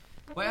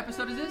What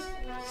episode is this?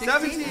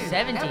 17.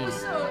 17.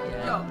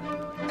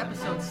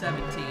 Episode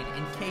 17.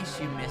 In case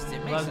you missed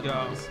it, make Let's some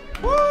go. noise.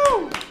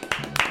 Woo!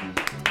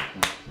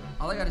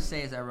 All I gotta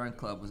say is that Run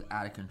Club was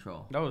out of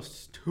control. That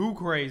was too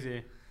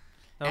crazy.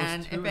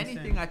 And if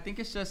anything, I think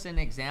it's just an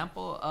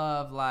example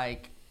of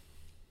like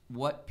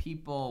what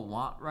people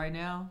want right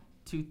now.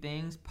 Two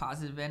things: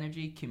 positive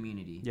energy,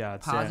 community. Yeah,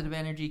 that's positive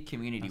energy,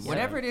 community. That's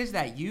Whatever it is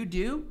that you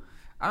do,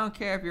 I don't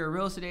care if you're a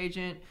real estate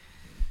agent,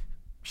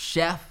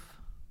 chef,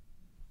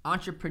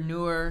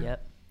 entrepreneur,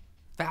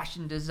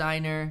 fashion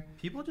designer.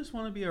 People just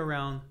want to be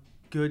around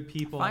good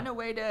people. Find a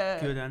way to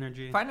good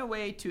energy. Find a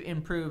way to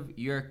improve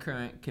your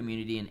current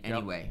community in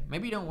any way.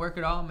 Maybe you don't work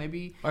at all.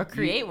 Maybe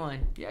create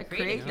one. Yeah,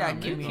 create that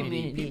new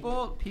community.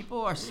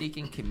 People are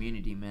seeking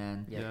community,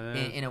 man.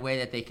 In a way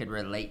that they could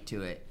relate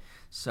to it.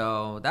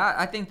 So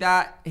I think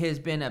that has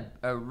been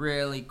a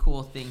really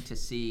cool thing to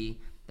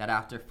see. That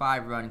after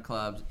 5 Run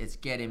Clubs, it's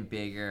getting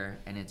bigger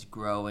and it's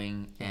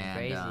growing,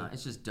 and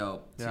it's just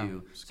dope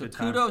too. So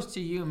kudos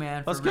to you,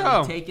 man, for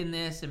really taking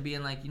this and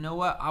being like, you know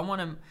what, I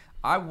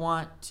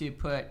want to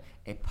put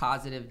a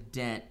positive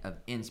dent of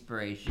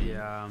inspiration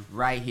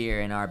right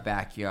here in our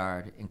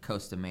backyard in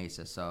Costa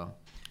Mesa. So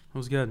it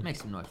was good. Make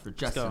some noise for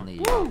Justin Lee.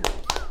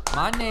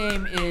 My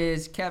name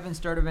is Keven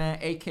Stirdivant,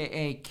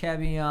 aka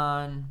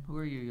Kevion. Who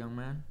are you, young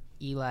man?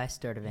 Eli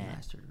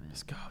Stirdivant.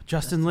 Let's go.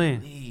 Justin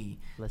Lee.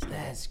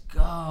 Let's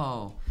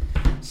go.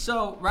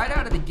 So right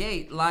out of the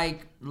gate,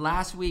 like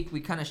last week,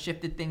 we kind of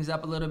shifted things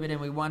up a little bit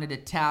and we wanted to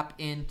tap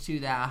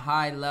into that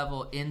high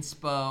level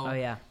inspo. Oh,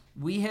 yeah.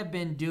 We have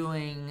been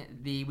doing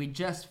we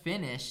just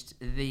finished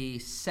the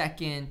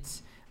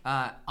second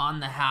On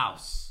the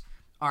House,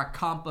 our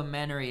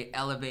complimentary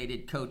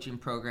elevated coaching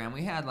program.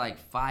 We had like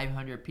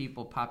 500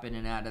 people pop in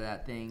and out of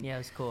that thing. Yeah, it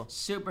was cool.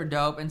 Super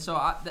dope. And so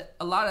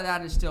a lot of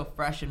that is still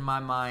fresh in my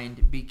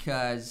mind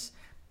because,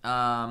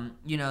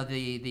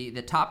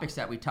 the topics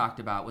that we talked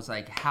about was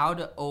like how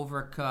to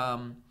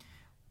overcome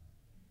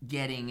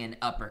getting an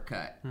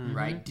uppercut,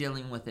 right?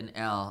 Dealing with an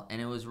L.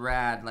 And it was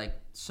rad. Like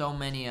so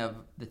many of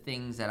the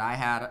things that I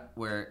had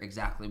were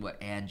exactly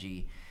what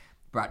Angie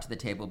brought to the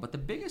table. But the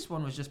biggest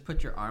one was just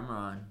put your armor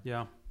on.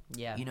 Yeah.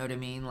 Yeah. You know what I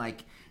mean?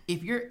 Like,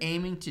 if you're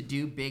aiming to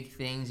do big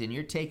things and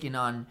you're taking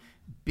on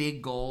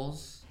big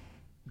goals,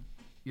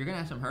 you're going to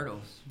have some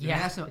hurdles. You're going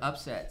to have some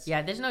upsets.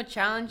 Yeah, there's no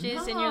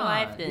challenges in your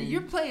life. Then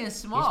you're playing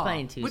small. You're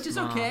playing too which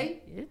small. is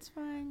okay. It's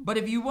fine. But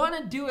if you want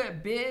to do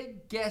it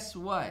big, guess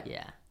what?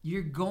 Yeah.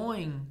 You're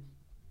going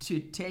to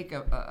take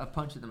a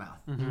punch in the mouth.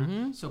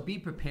 Mm-hmm. So be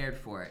prepared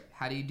for it.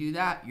 How do you do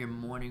that? Your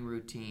morning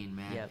routine,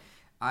 man. Yep.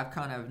 I've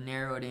kind of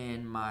narrowed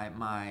in my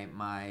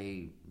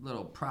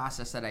little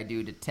process that I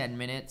do to 10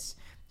 minutes.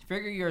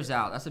 Figure yours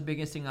out. That's the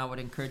biggest thing I would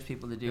encourage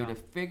people to do, to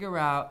figure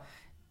out.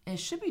 And it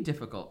should be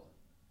difficult.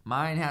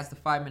 Mine has the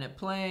 5-minute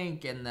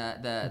plank and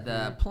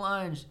the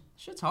plunge.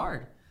 Shit's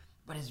hard,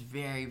 but it's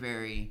very,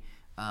 very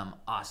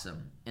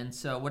awesome. And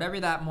so whatever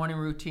that morning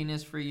routine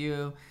is for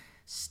you,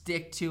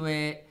 stick to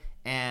it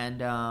and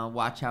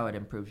watch how it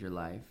improves your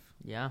life.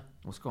 Yeah.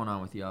 What's going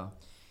on with y'all?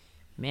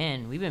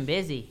 Man, we've been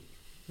busy.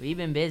 You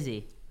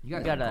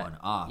guys are going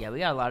off. Yeah, we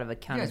got a lot of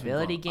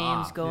accountability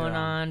games going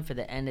on for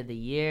the end of the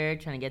year,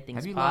 trying to get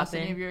things popping. Have you lost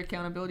any of your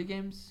accountability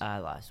games? I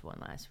lost one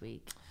last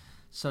week.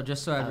 So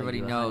just so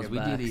everybody knows, we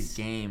do these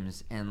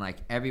games and like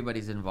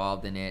everybody's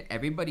involved in it.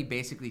 Everybody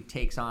basically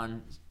takes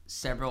on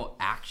several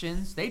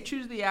actions. They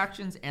choose the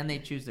actions and they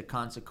choose the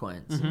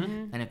consequence.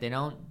 Mm-hmm. And if they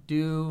don't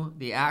do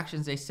the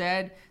actions they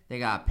said, they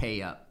got to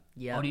pay up.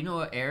 Yeah. Oh, do you know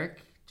what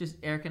Eric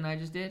and I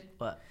just did?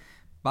 What?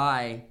 Did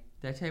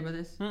I tell you about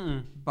this?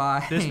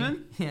 Mm-mm. This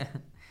one? Yeah.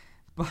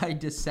 By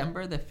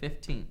December the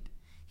 15th,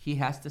 he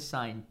has to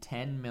sign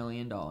 $10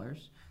 million,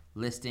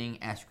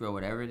 listing, escrow,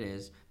 whatever it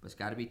is, but it's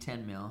got to be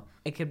 $10 mil.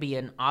 It could be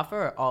an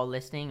offer or all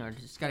listing or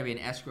just... It's got to be an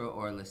escrow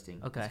or a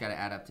listing. Okay. It's got to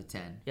add up to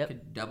 10. Yep.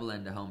 Could double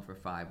into home for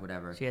 5,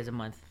 whatever. So he has a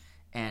month.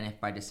 And if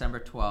by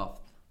December 12th...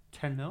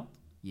 10 mil?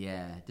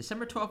 Yeah.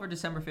 December 12th or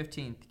December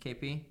 15th,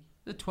 KP?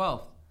 The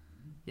 12th.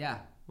 Yeah.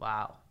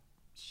 Wow.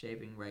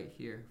 Shaving right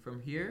here.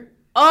 From here...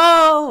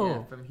 Oh!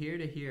 Yeah, from here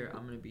to here,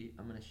 I'm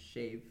gonna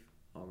shave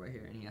all right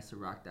here, and he has to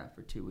rock that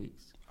for 2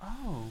 weeks.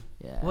 Oh.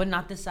 Yeah. Well,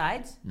 not the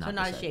sides? Not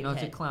a shaved head? No,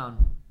 it's a clown.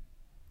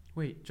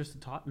 Wait, just the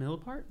top middle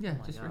part? Yeah,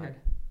 just right here.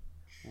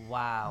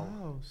 Wow.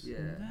 Oh, yeah.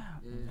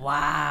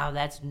 Wow,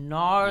 that's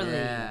gnarly.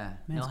 Yeah.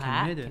 No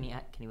hat? Can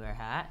he wear a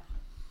hat?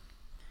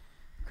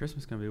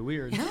 Christmas is gonna be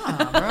weird.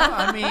 Yeah, bro.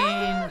 I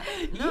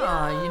mean,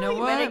 no. You know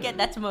what? Better get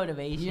that's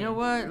motivation. You know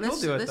what? Let's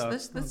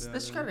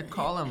try to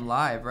call him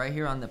live right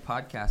here on the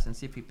podcast and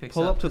see if he picks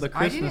up. Pull up to the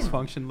Christmas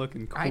function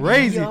looking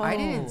crazy. I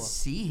didn't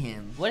see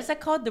him. What is that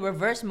called? The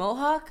reverse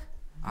mohawk?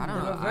 I don't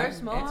know. The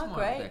reverse mohawk, it's more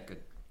right? Like a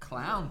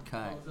clown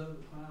cut.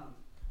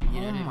 You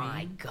know what I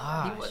mean?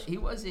 Gosh. He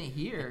wasn't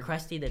here.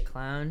 Krusty the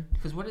Clown.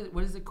 Because what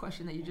is the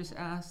question that you just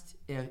asked?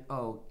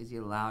 Is he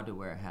allowed to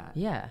wear a hat?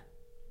 Yeah.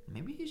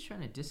 Maybe he's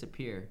trying to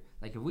disappear.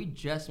 Like, if we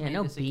just made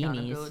this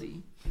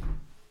accountability.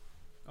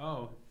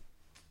 Oh,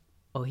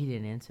 he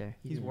didn't answer.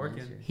 He's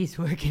working. He's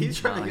working. He's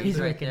trying to get He's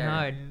working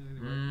hard.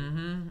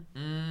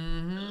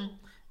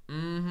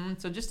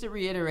 So just to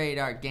reiterate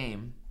our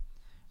game,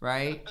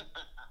 right?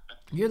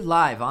 You're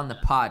live on the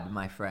pod,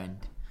 my friend.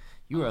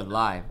 You are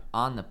live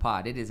on the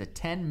pod. It is a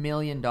 $10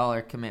 million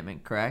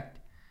commitment, correct?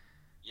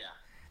 Yeah.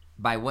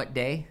 By what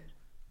day?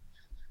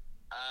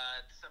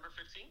 December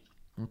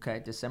 15th.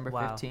 Okay, December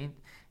 15th.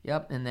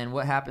 Yep. And then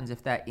what happens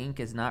if that ink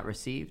is not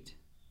received?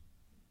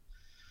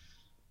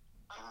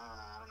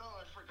 I don't know.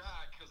 I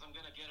forgot because I'm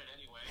going to get it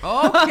anyway.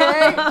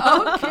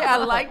 Okay. I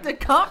like the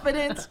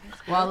confidence.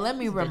 Well, let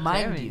me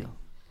remind you.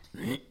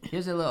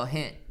 Here's a little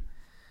hint.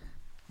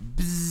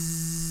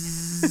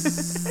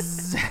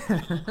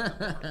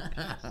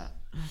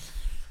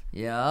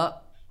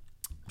 Yep.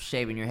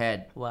 Shaving your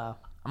head. Wow.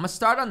 I'm gonna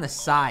start on the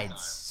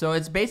sides. So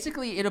it'll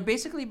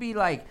basically be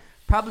like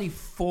probably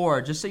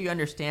 4, just so you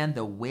understand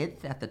the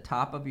width at the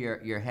top of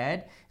your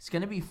head. It's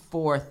gonna be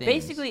 4 things.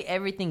 Basically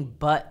everything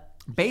but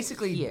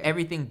here.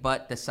 Everything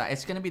but the side.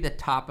 It's gonna be the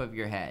top of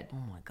your head. Oh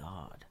my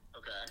god.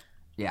 Okay.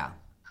 Yeah.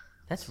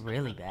 That's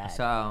really bad.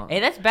 So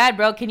hey, that's bad,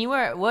 bro. Can you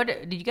wear what?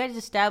 Did you guys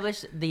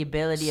establish the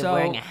ability of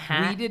wearing a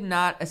hat? We did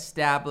not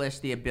establish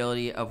the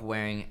ability of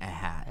wearing a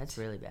hat. That's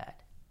really bad.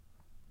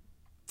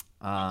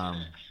 But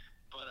I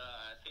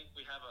think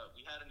we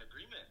had an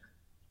agreement.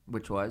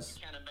 Which was?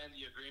 We can't amend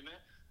the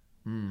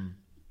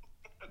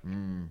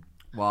agreement.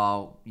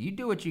 Well, you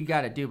do what you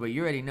got to do, but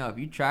you already know if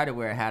you try to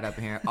wear a hat up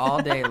here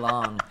all day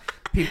long,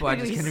 people are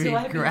just going to be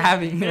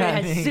grabbing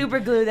that thing. Super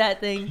glue that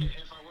thing.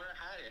 If I wear a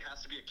hat, it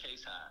has to be a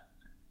KASE hat.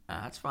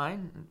 That's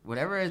fine.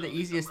 Whatever the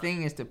easiest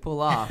thing is to pull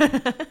off. All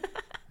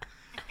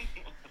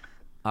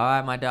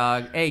right, my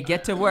dog. Hey,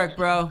 get to work,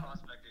 bro.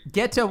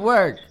 Get to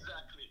work.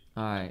 Exactly.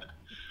 All right.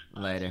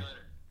 Later.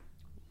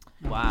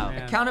 Wow.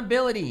 Man.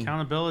 Accountability.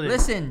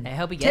 Listen. I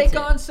hope he gets Take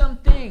on some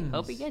things.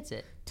 Hope he gets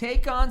it.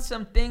 Take on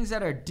some things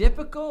that are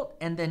difficult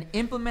and then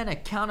implement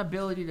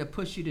accountability to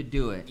push you to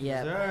do it.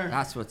 Yeah.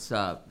 That's what's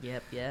up.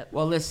 Yep.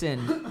 Well,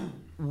 listen,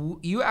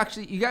 you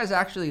guys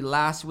actually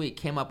last week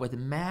came up with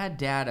mad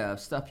data of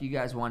stuff you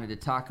guys wanted to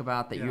talk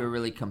about that you were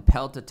really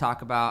compelled to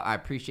talk about. I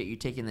appreciate you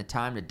taking the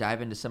time to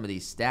dive into some of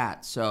these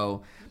stats.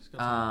 So,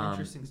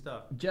 interesting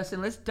stuff.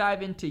 Justin, let's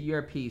dive into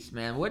your piece,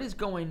 man. What is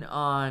going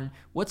on?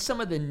 What's some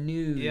of the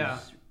news? Yeah.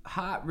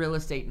 Hot real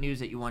estate news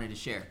that you wanted to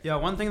share? Yeah,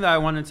 one thing that I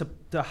wanted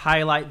to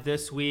highlight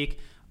this week,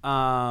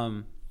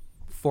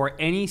 for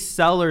any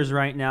sellers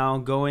right now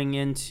going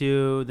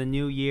into the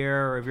new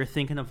year, or if you're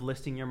thinking of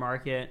listing your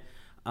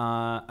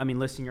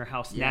listing your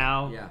house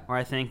now, or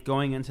I think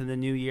going into the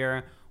new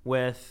year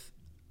with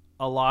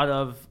a lot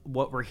of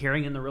what we're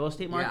hearing in the real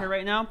estate market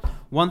right now,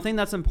 one thing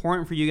that's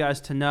important for you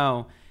guys to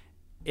know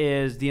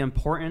is the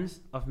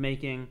importance of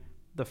making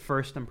the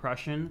first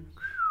impression.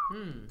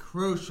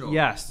 Crucial.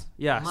 Yes.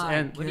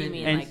 And what do you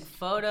mean, like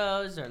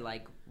photos, or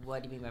like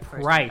what do you mean by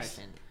first price?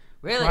 Impression?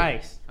 Really?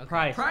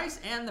 Price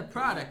And the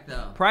product,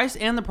 though. Price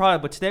and the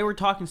product, but today we're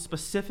talking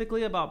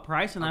specifically about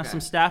price, and I have some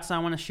stats I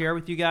want to share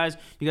with you guys.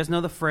 You guys know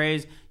the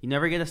phrase, you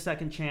never get a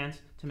second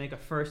chance to make a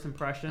first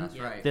impression. That's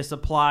right. This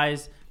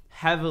applies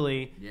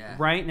heavily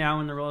right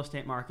now in the real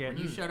estate market.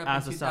 When you showed up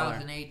as in a seller.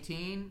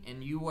 2018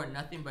 and you wore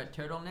nothing but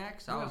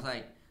turtlenecks, I was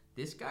like,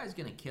 this guy's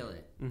going to kill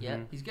it. Mm-hmm. Yeah,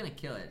 he's going to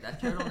kill it. That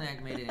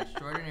turtleneck made an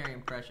extraordinary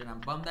impression. I'm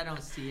bummed I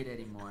don't see it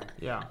anymore.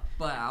 Yeah.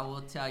 But I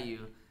will tell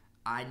you,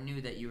 I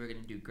knew that you were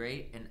going to do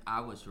great, and I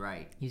was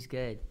right. He's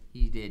good.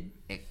 He did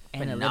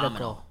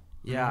phenomenal.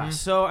 Yeah.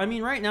 So, I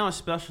mean, right now,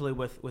 especially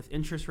with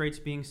interest rates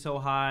being so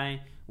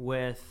high,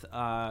 with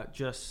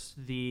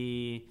just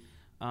the,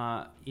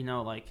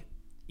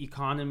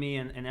 economy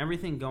and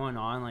everything going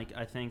on, like,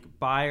 I think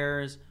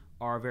buyers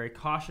are very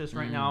cautious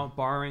right now.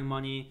 Borrowing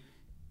money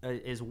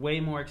is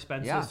way more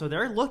expensive. So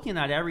they're looking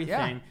at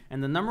everything.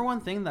 And the number one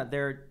thing that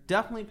they're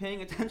definitely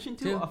paying attention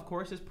to, of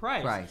course, is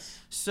price.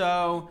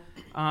 So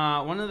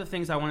one of the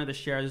things I wanted to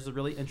share, this is a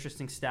really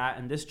interesting stat,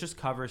 and this just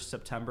covers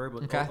September,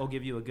 but I'll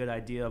give you a good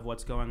idea of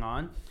what's going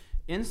on.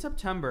 In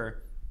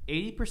September,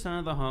 80%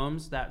 of the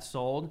homes that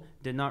sold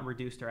did not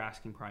reduce their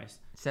asking price.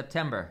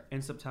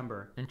 In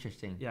September.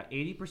 Interesting. Yeah,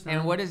 80%.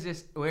 And what is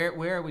this?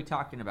 Where are we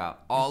talking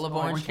about? All of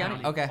Orange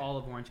County? Okay. All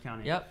of Orange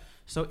County. Yep.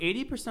 So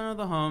 80% of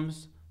the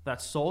homes that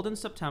sold in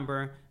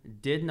September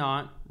did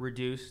not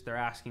reduce their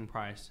asking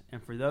price.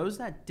 And for those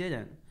that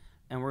didn't,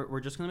 and we're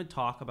just going to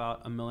talk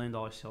about $1 million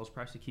sales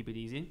price to keep it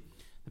easy,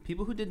 the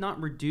people who did not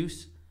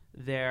reduce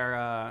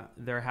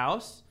their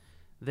house,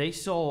 they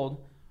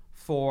sold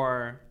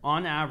for,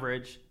 on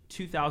average,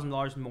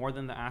 $2,000 more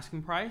than the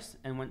asking price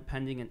and went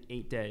pending in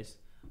 8 days,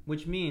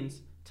 which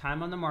means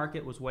time on the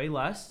market was way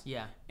less.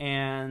 Yeah.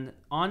 And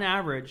on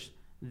average,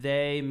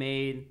 they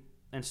made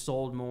and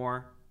sold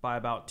more by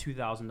about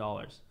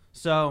 $2,000.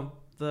 So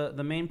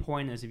the main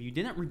point is, if you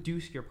didn't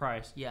reduce your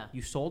price,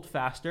 you sold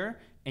faster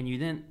and you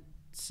didn't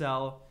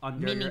sell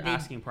under your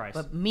asking price.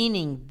 But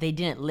meaning they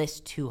didn't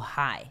list too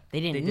high. They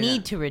didn't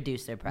need to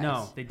reduce their price.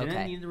 No, they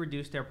didn't need to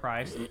reduce their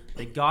price.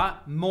 They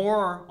got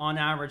more on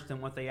average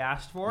than what they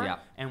asked for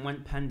and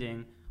went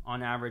pending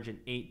on average in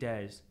 8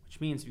 days,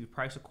 which means if you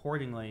price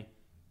accordingly,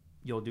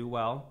 you'll do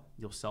well,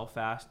 you'll sell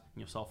fast,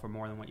 and you'll sell for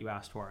more than what you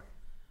asked for.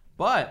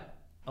 But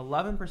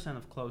 11%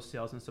 of closed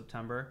sales in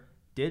September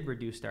did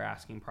reduce their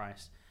asking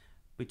price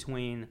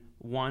between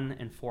 1%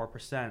 and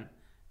 4%.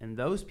 And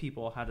those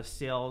people had a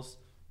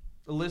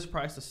list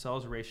price to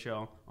sales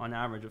ratio on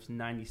average of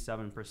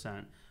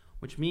 97%,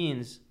 which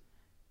means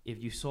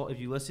if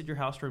you listed your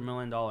house for $1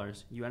 million,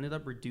 you ended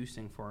up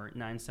reducing for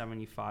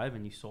 $975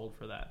 and you sold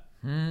for that.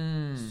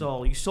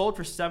 So you sold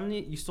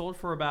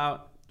for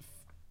about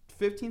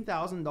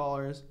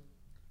 $15,000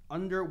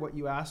 under what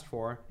you asked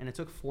for, and it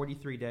took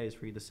 43 days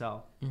for you to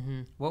sell.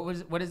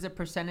 What is the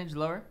percentage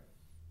lower?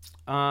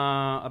 So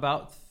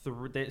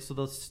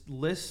the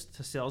list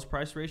to sales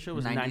price ratio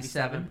was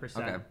 97%.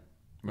 Okay.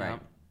 Right.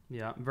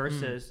 Yeah.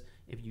 Versus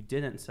if you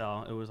didn't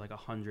sell, it was like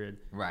 100.2%.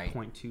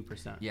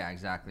 Right. Yeah,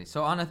 exactly.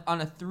 So on a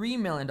 $3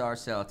 million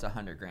sale, it's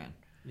 $100,000.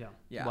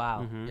 Yeah.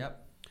 Wow.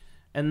 Yep.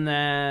 And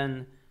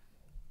then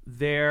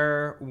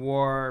there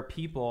were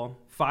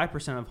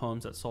 5% of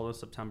homes that sold in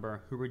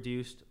September who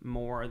reduced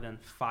more than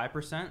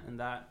 5%,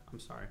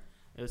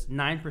 it was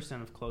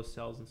 9% of closed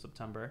sales in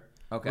September.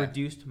 Okay.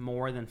 Reduced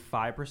more than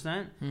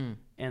 5%,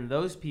 and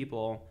those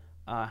people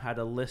had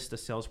a list to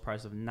sales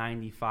price of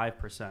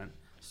 95%.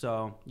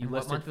 So you and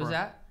listed what month was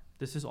that?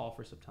 This is all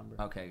for September.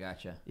 Okay,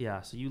 gotcha.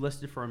 Yeah, so you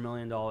listed for $1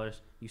 million,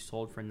 you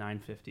sold for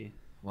 $950.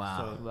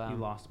 Wow. So you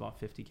lost about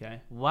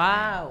 $50K.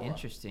 Wow.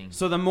 Interesting.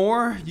 So the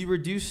more you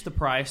reduce the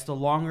price, the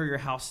longer your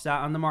house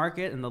sat on the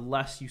market and the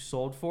less you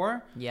sold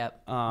for.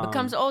 Yep.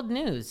 Becomes old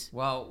news.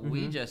 Well,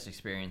 we just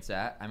experienced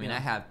that. I mean, I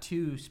have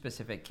two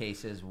specific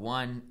cases.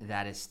 One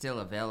that is still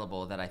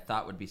available that I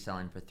thought would be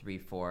selling for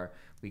 3.4.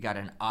 We got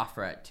an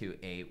offer at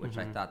 2.8, which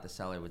I thought the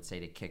seller would say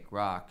to kick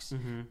rocks.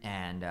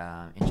 And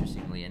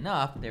interestingly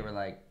enough, they were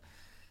like,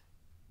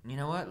 you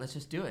know what? Let's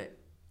just do it.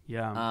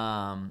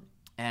 Yeah.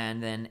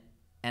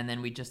 And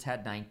then we just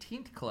had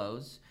 19th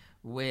close,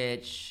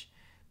 which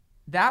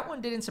that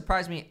one didn't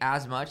surprise me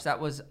as much. That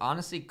was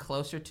honestly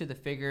closer to the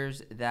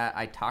figures that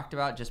I talked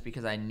about just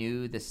because I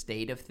knew the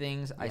state of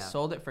things. Yeah. I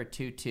sold it for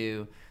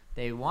 2.2.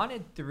 They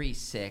wanted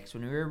 3.6.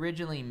 When we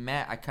originally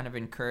met, I kind of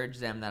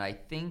encouraged them that I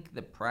think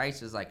the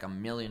price is like $1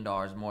 million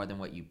more than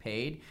what you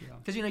paid.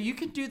 Because, you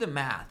can do the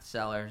math,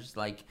 sellers.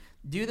 Like,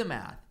 do the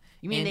math.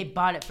 You mean they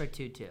bought it for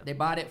 2.2? They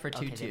bought it for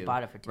 2.2. Okay, they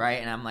bought it for 2.2.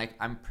 Right? And I'm like,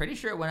 I'm pretty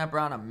sure it went up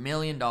around $1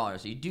 million.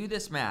 So you do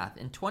this math.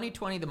 In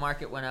 2020, the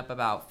market went up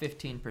about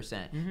 15%.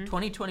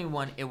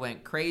 2021, it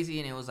went crazy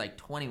and it was like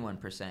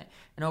 21%.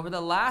 And over the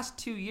last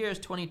 2 years,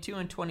 22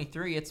 and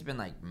 23, it's been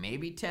like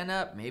maybe 10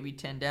 up, maybe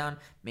 10 down,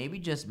 maybe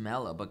just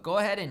mellow. But go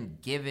ahead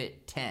and give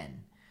it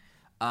 10.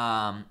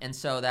 And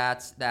so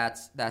that's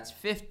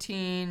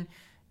 15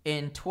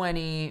 in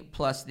 20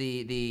 plus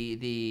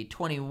the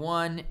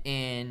 21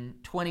 in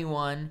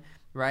 21,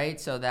 right?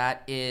 So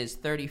that is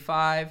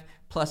 35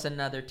 plus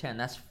another 10.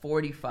 That's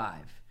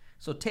 45.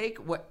 So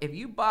if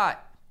you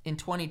bought in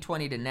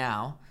 2020 to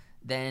now,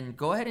 then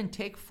go ahead and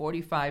take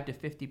 45 to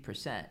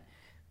 50%.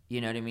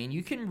 You know what I mean?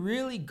 You can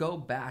really go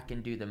back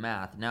and do the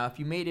math. Now, if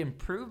you made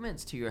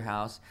improvements to your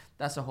house,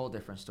 that's a whole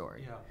different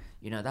story.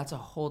 Yeah. That's a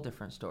whole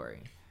different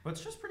story. But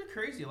it's just pretty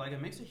crazy. Like,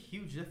 it makes a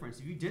huge difference.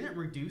 If you didn't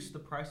reduce the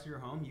price of your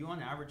home, you on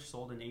average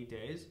sold in 8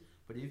 days.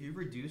 But if you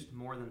reduced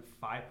more than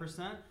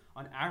 5%,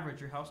 on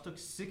average, your house took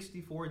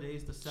 64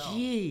 days to sell.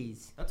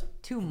 Jeez. That's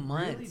 2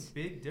 months. Really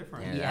big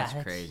difference. Yeah,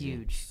 that's crazy.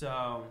 Huge.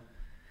 So,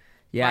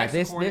 yeah,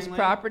 this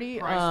property,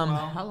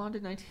 how long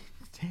did 19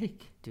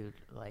 take? Dude,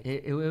 like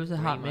it was a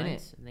hot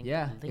minute.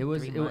 I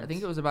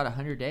think it was about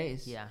 100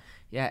 days.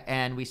 Yeah,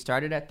 and we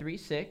started at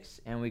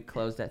 3.6 and we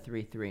closed at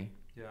 3.3.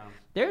 Yeah.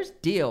 There's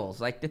deals.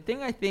 Like, the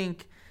thing I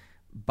think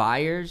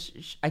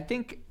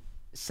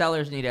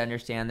sellers need to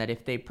understand that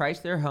if they price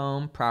their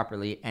home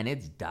properly and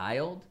it's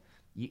dialed,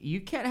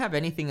 you can't have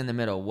anything in the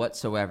middle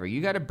whatsoever.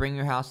 You got to bring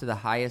your house to the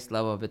highest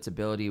level of its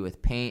ability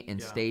with paint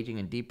and staging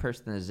and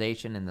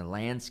depersonalization and the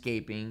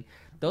landscaping.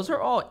 Those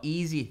are all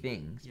easy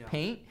things. Yeah.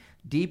 Paint,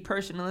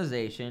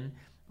 depersonalization,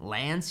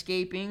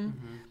 landscaping,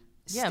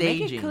 staging.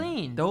 Make it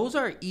clean. Those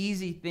are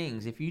easy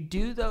things. If you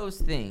do those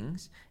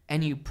things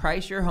and you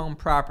price your home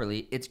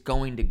properly, it's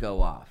going to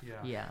go off.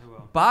 Yeah.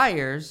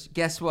 Buyers,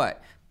 guess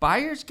what?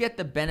 Buyers get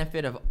the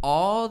benefit of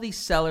all the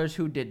sellers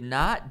who did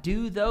not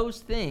do those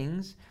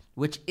things,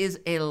 which is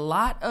a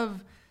lot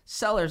of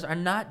sellers are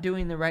not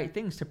doing the right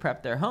things to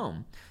prep their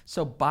home.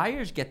 So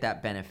buyers get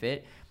that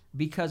benefit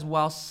because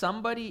while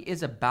somebody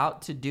is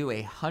about to do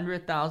a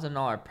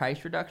 $100,000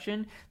 price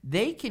reduction,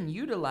 they can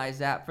utilize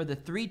that for the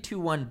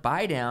 3-2-1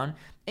 buy down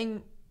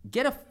and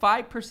get a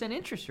 5%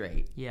 interest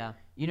rate. Yeah.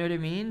 You know what I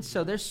mean?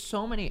 So there's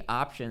so many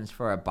options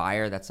for a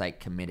buyer that's like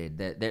committed.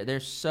 They're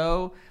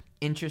so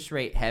interest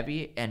rate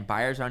heavy, and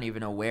buyers aren't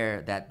even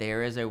aware that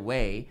there is a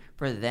way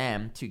for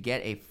them to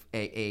get a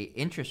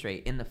interest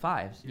rate in the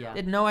 5s. Yeah. They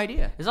had no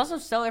idea. There's also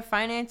seller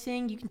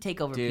financing. You can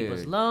take over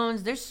people's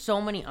loans. There's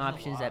so many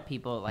options that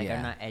people are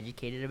not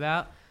educated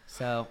about.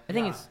 So I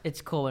think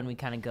it's cool when we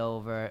kind of go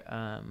over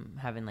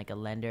having like a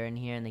lender in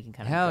here and they can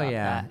kind of drop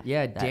that.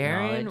 Yeah, that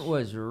Darren knowledge.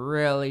 was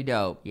really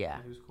dope. Yeah.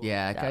 Cool.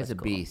 Yeah, that guy's a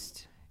cool.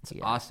 beast. It's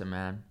awesome,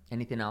 man.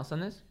 Anything else on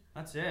this?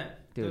 That's it.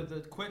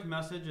 The quick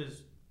message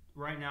is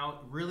right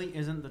now really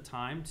isn't the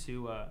time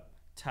to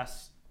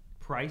test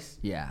price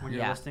when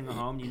you're listing a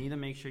home. You need to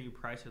make sure you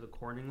price it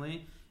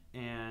accordingly,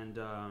 and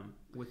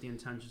with the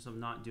intentions of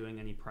not doing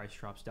any price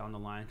drops down the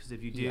line. Because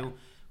if you do,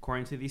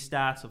 according to these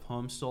stats of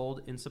homes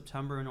sold in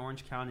September in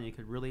Orange County, it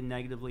could really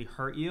negatively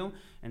hurt you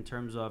in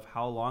terms of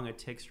how long it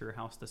takes for your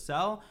house to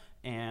sell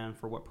and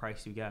for what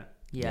price you get.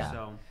 Yeah.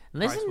 So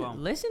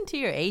listen to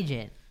your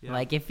agent. Yeah.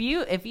 Like if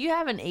you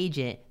have an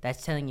agent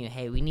that's telling you,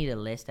 hey, we need a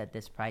list at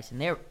this price, and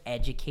they're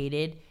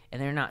educated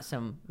and they're not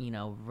some,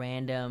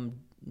 random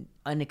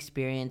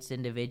unexperienced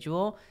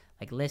individual,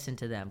 like listen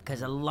to them.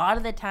 Because a lot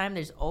of the time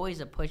there's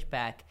always a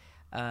pushback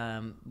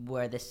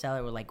where the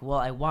seller will like, well,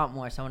 I want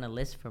more, so I want to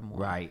list for more.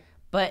 Right.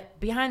 But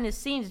behind the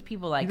scenes,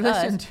 people like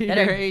listen us to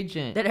your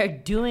agent that are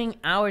doing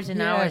hours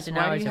and hours and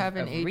hours of research. Why do you have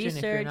an agent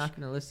if you're not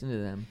going to listen to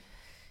them?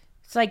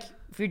 It's like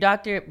if your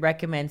doctor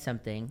recommends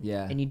something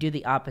and you do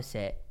the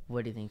opposite,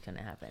 what do you think's going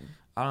to happen?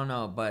 I don't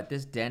know, but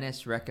this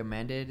dentist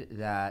recommended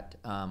that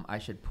I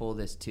should pull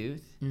this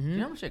tooth. Mm-hmm. You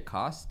know how much it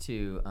costs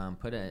to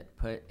put a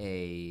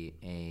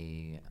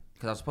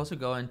because I was supposed to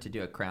go in to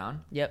do a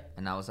crown. Yep.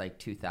 And that was like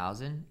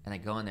 $2,000. And I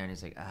go in there and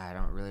he's like, I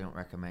don't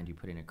recommend you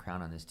putting a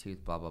crown on this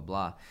tooth, blah, blah,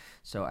 blah.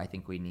 So I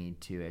think we need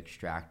to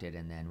extract it,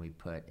 and then we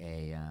put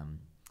a,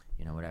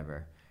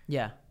 whatever.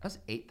 Yeah. That was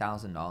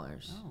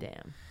 $8,000. Oh. Damn.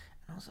 And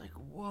I was like,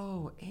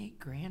 whoa,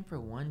 $8,000 for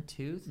one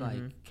tooth?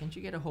 Like, can't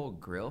you get a whole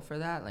grill for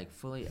that? Like,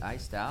 fully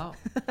iced out?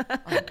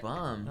 I'm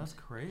bummed. That's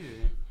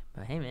crazy.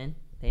 But hey, man,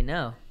 they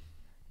know.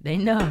 They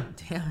know.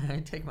 Damn, I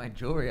take my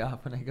jewelry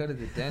off when I go to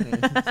the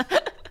dentist.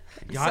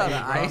 He saw the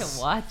ice.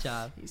 Watch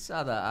off. He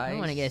saw the ice. I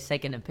want to get a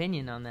second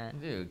opinion on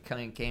that. Dude,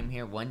 came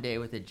here one day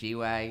with a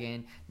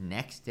G-Wagon.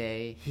 Next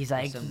day, he's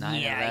like, some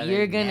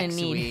you're going to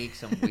need. Next week,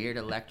 some weird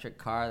electric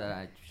car that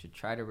I should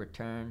try to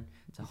return.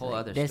 It's a whole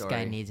other story. This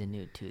guy needs a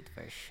new tooth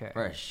for sure.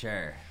 For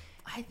sure.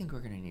 I think we're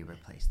going to need to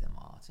replace them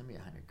all. It's going to be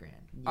 $100,000.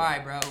 Yeah. All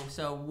right, bro.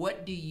 So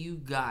what do you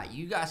got?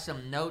 You got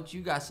some notes.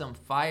 You got some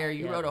fire.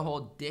 You wrote a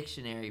whole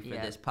dictionary for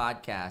this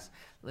podcast.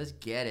 Let's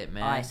get it,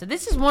 man. All right. So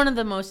this is one of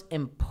the most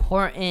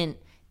important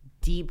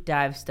deep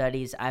dive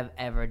studies I've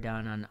ever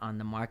done on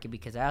the market,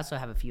 because I also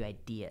have a few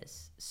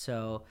ideas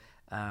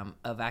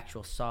of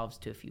actual solves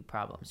to a few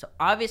problems. So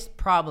obvious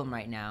problem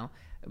right now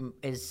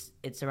is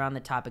it's around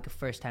the topic of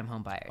first-time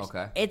home buyers.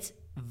 Okay. It's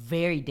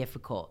very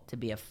difficult to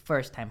be a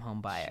first-time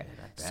home buyer.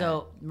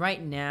 So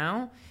right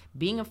now,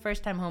 being a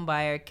first-time home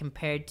buyer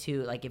compared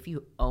to like if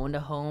you owned a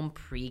home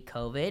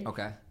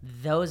pre-COVID,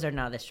 those are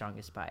not the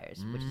strongest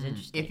buyers, which is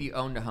interesting. If you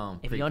owned a home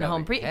if you owned a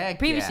home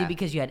previously,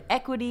 because you had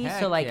equity.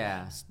 So like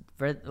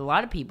for a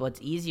lot of people,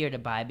 it's easier to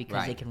buy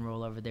because they can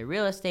roll over their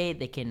real estate.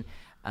 They can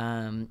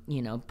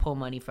pull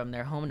money from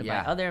their home to buy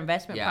other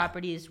investment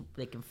properties.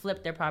 They can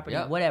flip their property,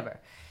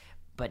 whatever.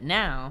 But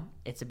now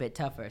it's a bit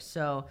tougher.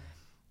 So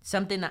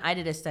something that I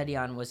did a study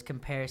on was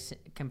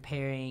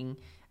comparing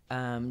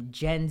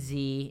Gen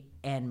Z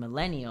and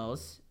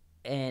millennials,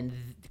 and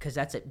because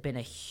that's been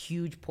a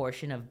huge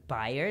portion of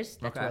buyers.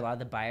 That's where a lot of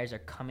the buyers are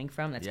coming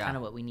from. That's kind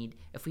of what we need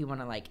if we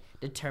want to like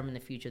determine the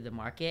future of the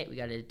market. We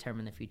got to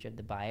determine the future of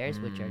the buyers,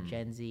 which are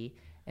Gen Z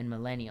and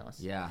millennials.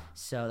 Yeah.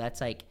 So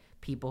that's like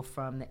people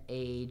from the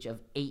age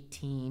of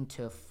 18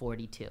 to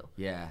 42.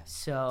 Yeah.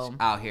 So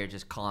just out here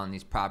just calling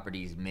these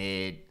properties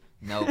mid,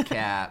 no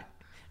cap.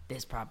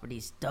 This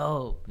property's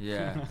dope.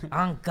 Yeah.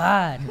 On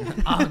God.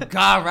 On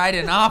God, write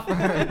an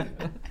offer.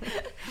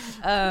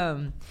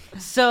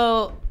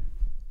 So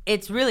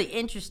it's really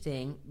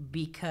interesting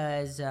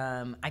because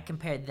I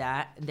compared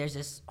that. There's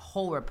this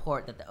whole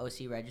report that the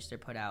OC Register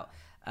put out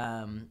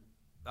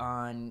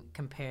on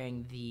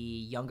comparing the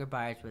younger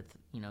buyers with,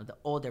 the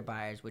older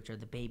buyers, which are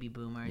the baby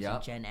boomers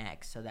and Gen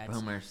X. So that's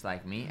boomers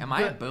like me. Am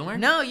I a boomer?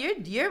 No,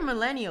 you're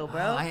millennial,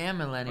 bro. I am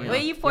millennial.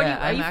 Wait, you 40?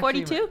 Are you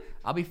 42?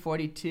 I'll be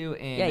 42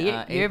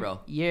 in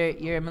April.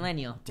 You're a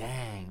millennial.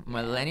 Dang,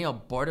 millennial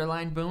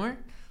borderline boomer.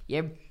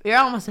 You're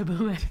almost a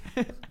boomer.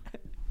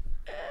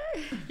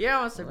 You're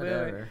almost a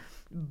boomer.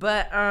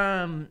 But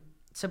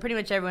so pretty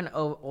much everyone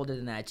older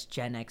than that, it's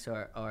Gen X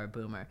or a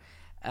boomer.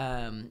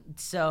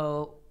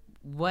 So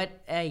what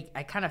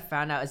I kind of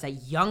found out is that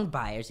young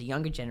buyers, the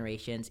younger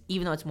generations,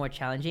 even though it's more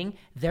challenging,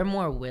 they're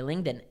more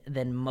willing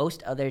than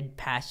most other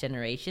past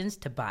generations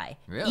to buy.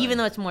 Really? Even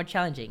though it's more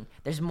challenging.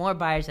 There's more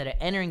buyers that are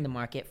entering the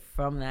market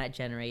from that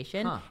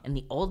generation, and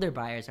the older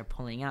buyers are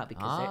pulling out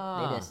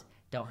because they just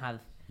don't have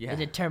the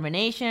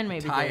determination.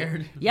 Maybe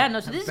tired.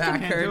 So this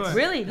is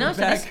really no.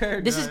 So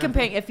this is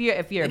comparing if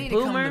you're they a need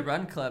boomer. to come to the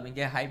Run Club and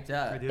get hyped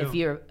up. If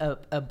you're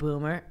a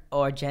boomer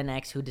or Gen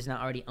X who does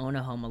not already own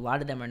a home, a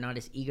lot of them are not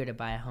as eager to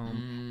buy a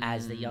home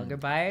as the younger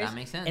buyers. That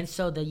makes sense. And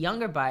so the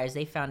younger buyers,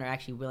 they found, are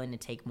actually willing to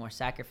take more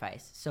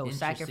sacrifice. So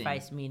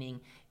sacrifice meaning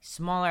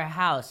smaller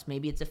house,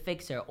 maybe it's a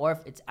fixer, or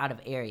if it's out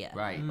of area.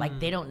 Right. Like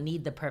they don't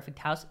need the perfect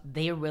house.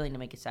 They are willing to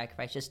make a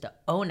sacrifice just to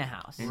own a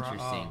house.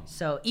 Interesting.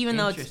 So even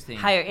though it's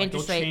higher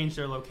interest rate, they'll change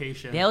their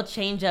location. They'll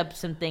change up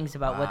some things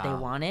about what they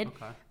wanted.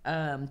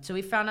 Okay. So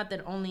we found out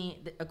that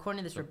according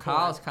to this report,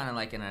 Kyle's kind of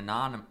like an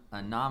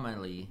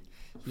anomaly.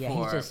 Yeah,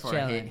 he's just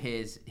chilling. He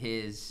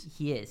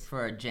is.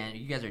 For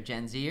you guys are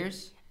Gen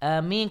Zers.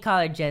 Me and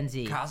Kyle are Gen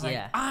Z. Kyle's like,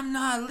 I'm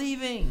not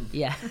leaving.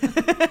 Yeah.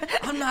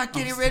 I'm not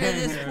getting rid of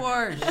this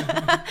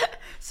Porsche.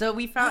 So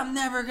we found I'm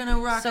never gonna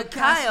rock a Casio,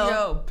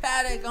 Kyle,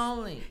 paddock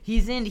only.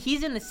 He's in the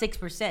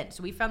 6%.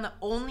 So we found that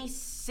only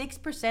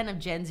 6% of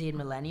Gen Z and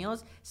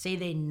millennials say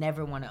they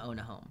never want to own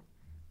a home.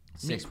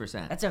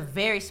 6%. That's a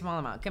very small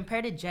amount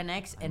compared to Gen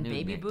X and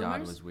baby Nick boomers.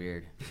 Dodd was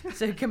weird.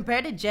 So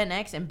compared to Gen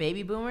X and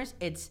baby boomers,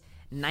 it's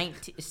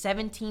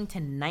 17 to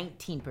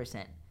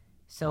 19%.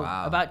 So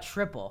about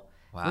triple,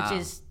 which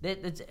is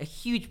that's a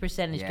huge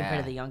percentage compared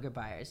to the younger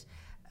buyers.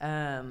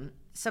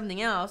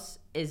 Something else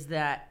is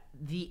that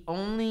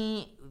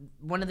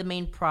one of the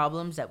main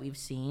problems that we've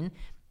seen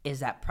is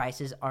that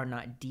prices are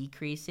not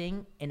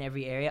decreasing in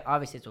every area.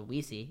 Obviously, it's what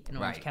we see in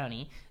Orange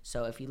County.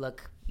 So if you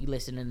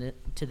listen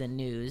to the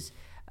news,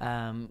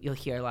 you'll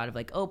hear a lot of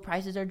like, oh,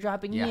 prices are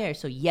dropping here.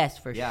 So yes,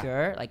 for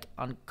sure, like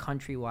on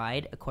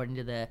countrywide, according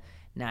to the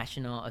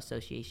National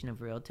Association of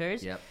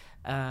Realtors,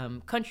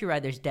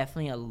 countrywide, there's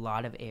definitely a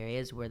lot of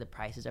areas where the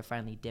prices are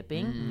finally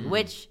dipping,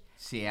 which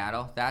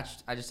Seattle.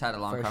 I just had a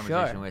long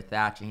conversation with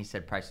Thatch, and he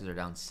said prices are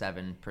down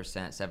 7% to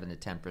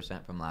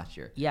 10% from last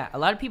year. Yeah, a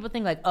lot of people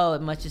think like, oh,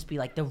 it must just be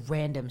like the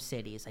random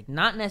cities. Like,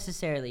 not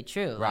necessarily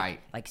true. Right.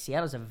 Like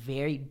Seattle's a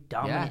very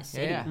dominant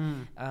city.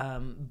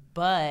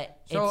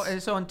 But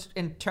so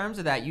in terms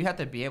of that, you have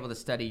to be able to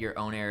study your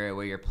own area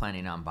where you're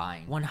planning on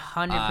buying.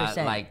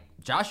 100%. Like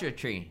Joshua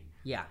Tree.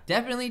 Yeah.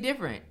 Definitely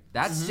different.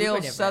 That's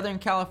still Southern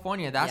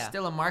California. That's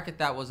still a market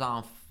that was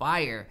on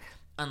fire.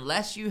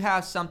 Unless you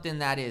have something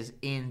that is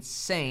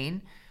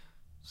insane,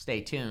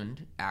 stay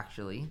tuned,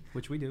 actually.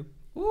 Which we do.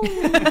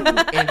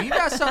 If you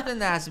got something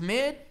that's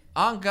mid,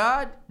 on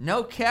God,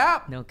 no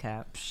cap. No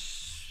cap.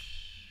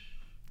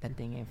 That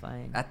thing ain't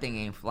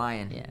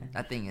flying. Yeah.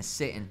 That thing is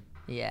sitting.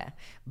 Yeah.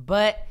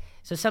 But,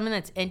 so something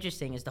that's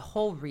interesting is the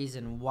whole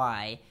reason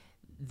why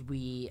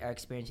we are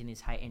experiencing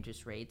these high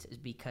interest rates is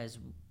because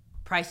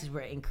prices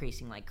were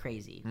increasing like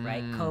crazy,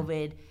 right?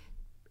 COVID,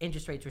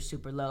 interest rates were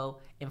super low.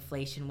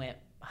 Inflation went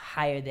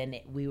higher than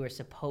we were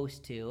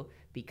supposed to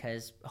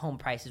because home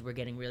prices were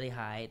getting really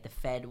high. The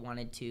Fed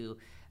wanted to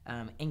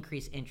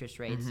increase interest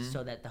rates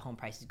so that the home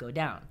prices go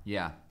down.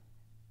 Yeah.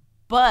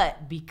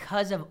 But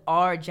because of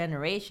our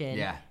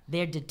generation,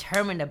 they're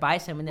determined to buy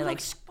something. They're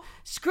like,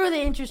 screw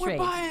the interest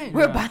rates.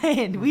 We're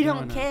buying. We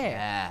don't care.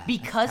 Yeah,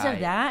 because of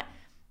that,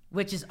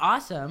 which is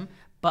awesome,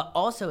 but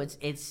also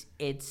it's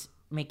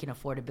making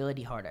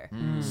affordability harder.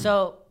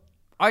 So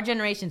our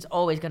generation's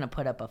always going to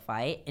put up a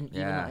fight, and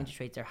even though interest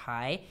rates are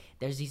high,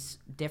 there's these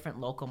different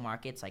local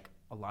markets, like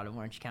a lot of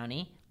Orange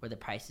County, where the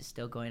price is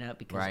still going up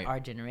because our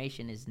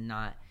generation is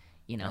not,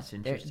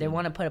 they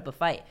want to put up a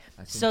fight.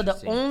 So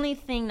the only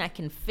thing that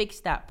can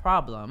fix that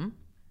problem,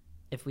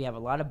 if we have a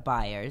lot of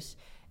buyers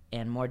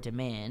and more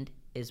demand,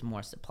 is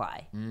more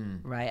supply,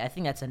 right? I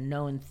think that's a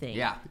known thing.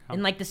 Yeah.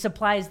 And like the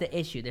supply is the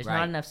issue. There's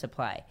not enough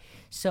supply.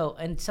 So,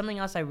 and something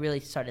else I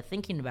really started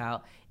thinking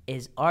about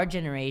is our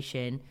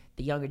generation,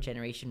 the younger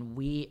generation,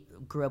 we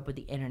grew up with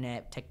the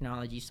internet,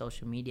 technology,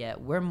 social media.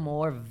 We're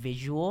more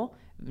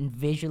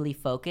visually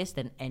focused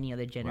than any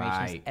other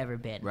generation's ever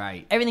been.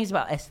 Right. Everything's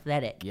about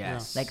aesthetic.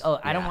 Yes. Like,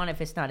 I don't want it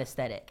if it's not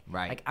aesthetic.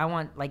 Right. Like, I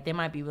want, like, they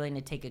might be willing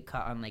to take a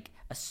cut on like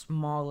a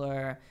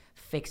smaller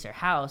fixer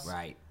house.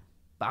 Right.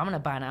 But I'm going to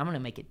buy it, I'm going to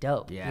make it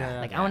dope. Yeah.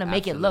 Like, I want to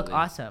make it look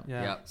awesome.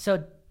 Yeah.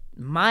 So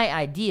my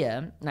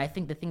idea, and I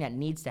think the thing that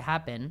needs to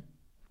happen.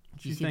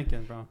 What you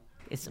thinking, bro?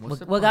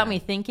 What got me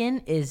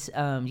thinking is,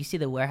 you see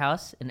the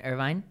warehouse in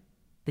Irvine,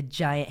 the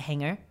giant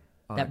hangar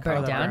that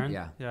burned down.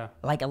 Yeah.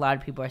 Like a lot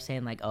of people are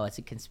saying, like, oh, it's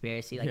a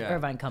conspiracy. Like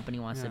Irvine company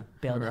wants to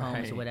build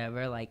homes or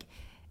whatever. Like,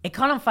 it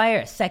caught on fire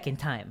a second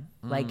time.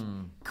 Like,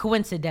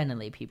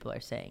 coincidentally, people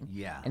are saying.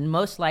 Yeah. And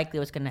most likely,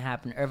 what's going to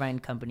happen? Irvine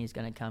company is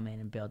going to come in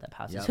and build up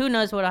houses. Who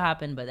knows what'll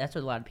happen? But that's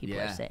what a lot of people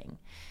are saying.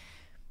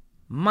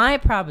 My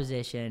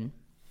proposition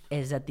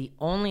is that the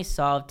only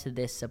solve to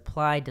this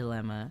supply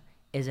dilemma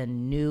is a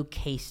new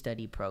case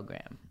study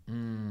program.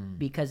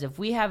 Because if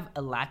we have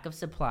a lack of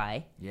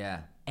supply,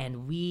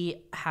 and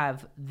we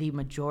have the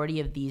majority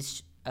of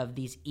these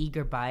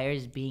eager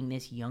buyers being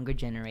this younger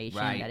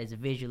generation that is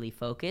visually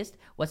focused,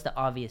 what's the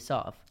obvious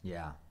solve?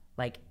 Yeah,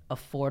 like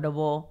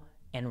affordable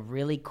and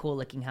really cool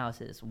looking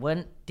houses.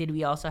 When did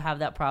we also have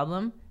that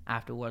problem?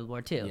 After World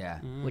War II. Yeah.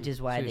 Which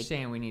is why so you're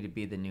saying we need to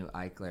be the new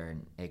Eichler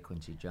and A.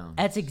 Quincy Jones.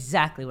 That's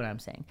exactly what I'm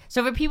saying.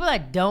 So for people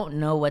that don't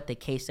know what the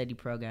case study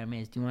program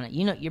is, do you want to,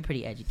 you're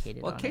pretty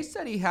educated on Case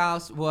Study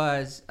House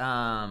was,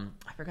 I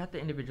forgot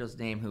the individual's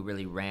name who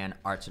really ran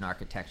Arts and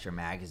Architecture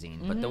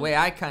magazine. But the way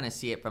I kind of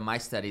see it from my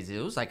studies, it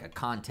was like a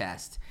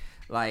contest.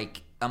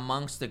 Like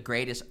amongst the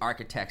greatest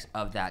architects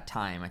of that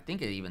time. I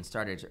think it even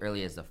started as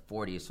early as the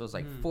 40s. So it was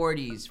like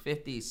 40s,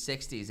 50s,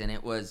 60s. And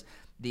it was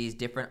these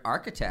different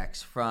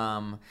architects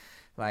from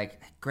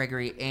like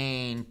Gregory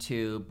Ain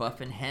to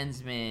Buff and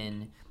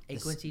Hensman, A.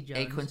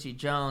 Quincy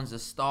Jones, the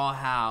Stahl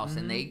House,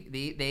 and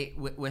they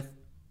with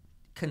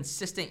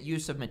consistent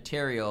use of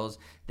materials,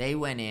 they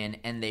went in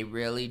and they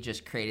really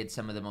just created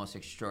some of the most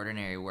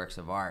extraordinary works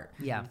of art.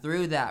 Yeah.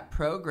 Through that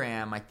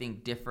program, I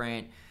think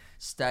different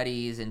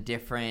studies and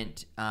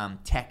different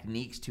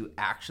techniques to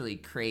actually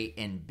create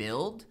and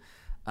build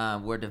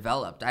were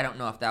developed. I don't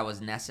know if that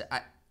was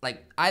necessary.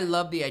 I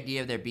love the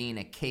idea of there being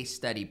a case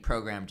study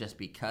program just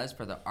because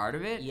for the art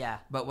of it. Yeah.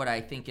 But what I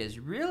think is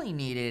really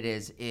needed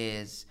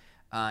is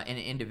an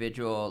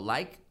individual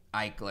like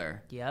Eichler,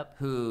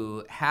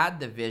 who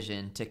had the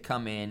vision to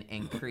come in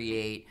and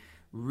create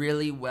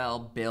really well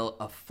built,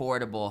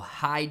 affordable,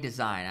 high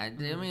design.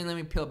 Let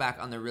me peel back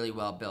on the really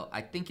well built.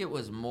 I think it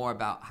was more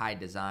about high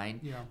design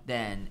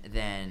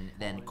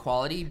than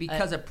quality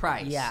because of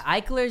price. Yeah,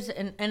 Eichler's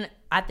and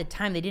at the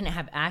time they didn't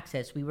have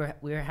access. We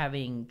were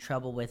having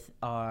trouble with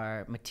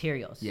our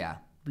materials. Yeah,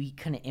 we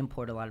couldn't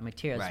import a lot of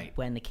materials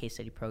when the case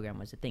study program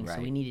was a thing. Right.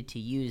 So we needed to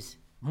use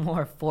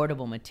more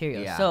affordable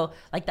materials. Yeah. So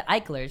like the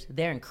Eichlers,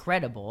 they're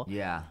incredible.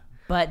 Yeah.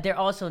 But they're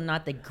also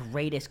not the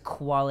greatest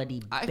quality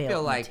built I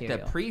feel like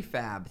material. the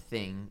prefab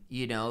thing,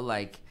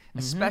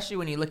 especially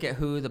when you look at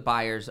who the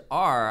buyers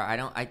are,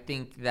 I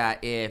think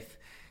that if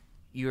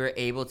you're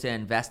able to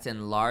invest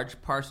in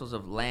large parcels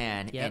of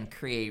land and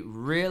create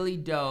really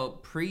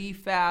dope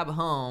prefab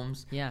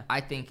homes, I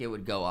think it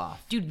would go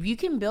off. Dude, you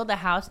can build a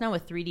house now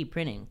with 3D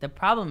printing. The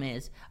problem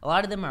is a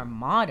lot of them are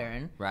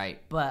modern. Right.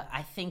 But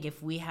I think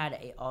if we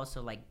had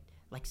also like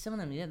some of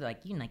them, they're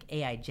like, you can like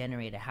AI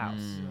generate a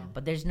house,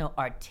 but there's no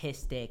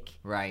artistic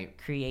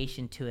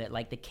creation to it,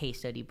 like the case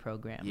study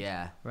program.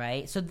 Yeah.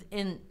 Right. So,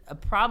 and a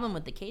problem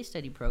with the case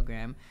study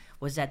program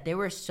was that there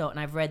were and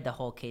I've read the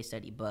whole case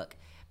study book.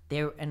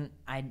 And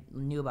I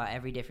knew about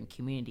every different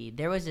community.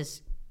 There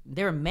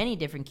were many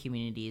different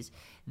communities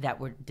that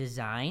were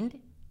designed,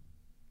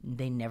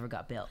 they never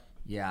got built.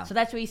 Yeah. So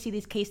that's where you see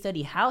these case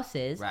study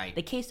houses. Right.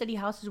 The case study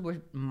houses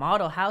were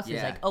model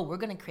houses, like, oh, we're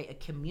going to create a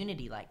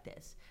community like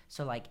this.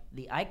 So like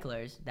the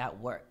Eichlers, that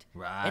worked.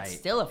 Right. It's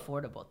still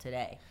affordable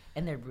today.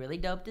 And they're really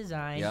dope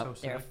design. Yep.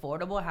 They're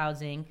affordable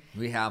housing.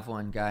 We have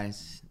one,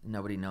 guys,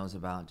 nobody knows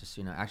about, just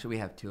so you know. Actually, we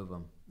have two of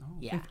them. Oh.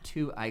 Yeah. We have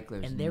two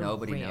Eichlers and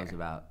nobody rare. knows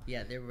about.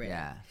 Yeah, they're rare.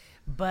 Yeah.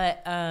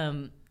 But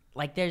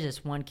like there's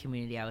this one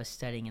community I was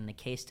studying in the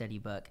case study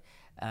book.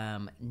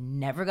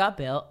 Never got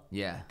built.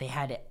 Yeah. They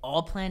had it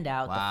all planned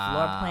out. Wow. The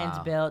floor plans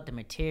built, the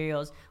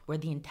materials, where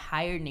the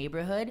entire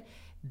neighborhood,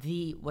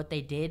 what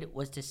they did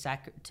was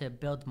to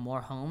build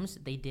more homes.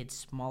 They did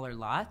smaller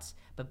lots,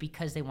 but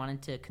because they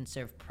wanted to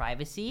conserve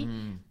privacy,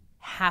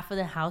 half of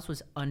the house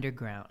was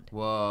underground.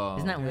 Whoa.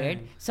 Isn't that weird?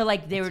 So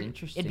like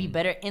it'd be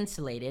better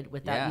insulated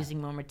without using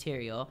more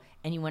material,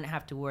 and you wouldn't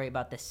have to worry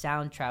about the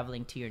sound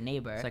traveling to your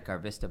neighbor. It's like our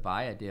Vista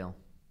Bahia deal.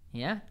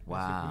 Yeah.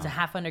 Wow. It's a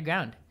half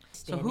underground.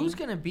 So who's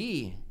going to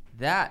be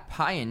that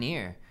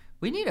pioneer?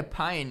 We need a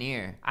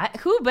pioneer.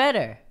 Who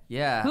better?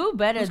 Yeah. Who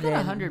better Who's than got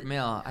 100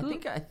 mil?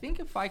 I think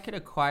if I could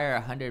acquire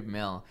 100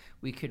 mil,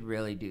 we could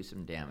really do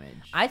some damage.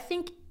 I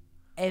think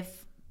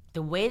if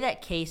the way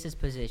that case is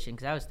positioned,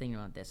 because I was thinking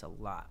about this a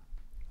lot,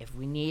 if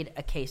we need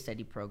a case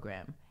study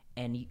program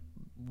and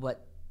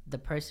what the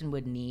person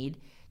would need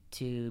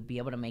to be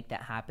able to make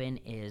that happen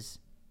is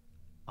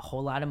a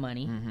whole lot of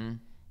money,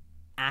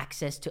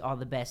 access to all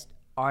the best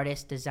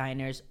artists,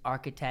 designers,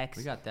 architects.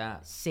 We got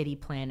that. City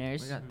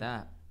planners. We got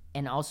that.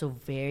 And also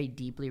very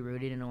deeply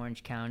rooted in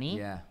Orange County.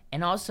 Yeah.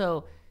 And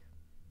also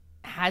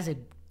has a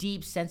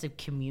deep sense of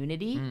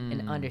community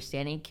and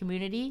understanding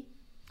community.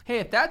 Hey,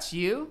 if that's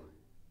you,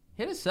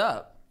 hit us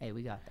up. Hey,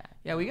 we got that.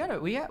 Yeah,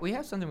 we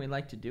have something we'd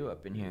like to do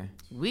up in here.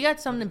 We got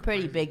something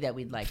pretty big that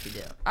we'd like to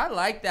do. I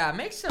like that.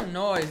 Make some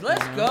noise.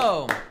 Let's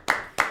go.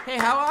 Hey,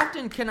 how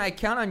often can I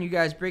count on you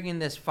guys bringing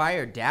this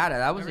fire data?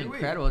 That was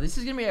incredible. This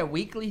is going to be a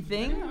weekly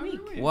thing?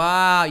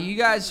 Wow, you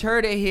guys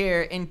heard it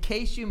here. In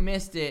case you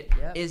missed it,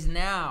 is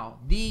now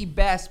the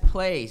best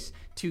place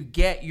to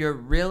get your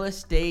real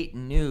estate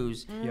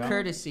news,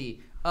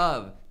 courtesy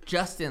of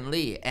Justin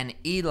Lee and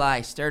Eli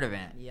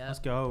Stirdivant. Yep. Let's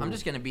go. I'm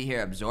just going to be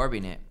here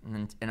absorbing it,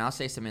 and I'll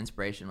say some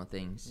inspirational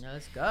things. No,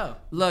 let's go.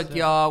 Look,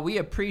 y'all, we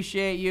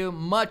appreciate you.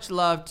 Much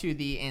love to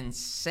the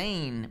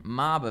insane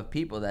mob of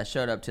people that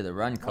showed up to the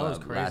Run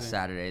Club last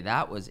Saturday.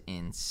 That was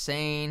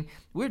insane.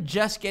 We're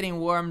just getting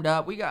warmed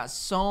up. We got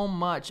so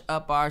much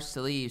up our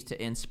sleeves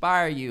to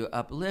inspire you,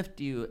 uplift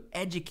you,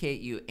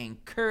 educate you,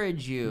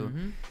 encourage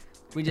you.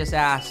 We just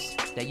ask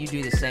that you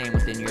do the same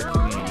within your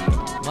community.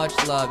 Much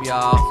love,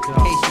 y'all. In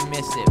case you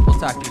missed it, we'll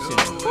talk to you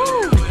soon. Woo!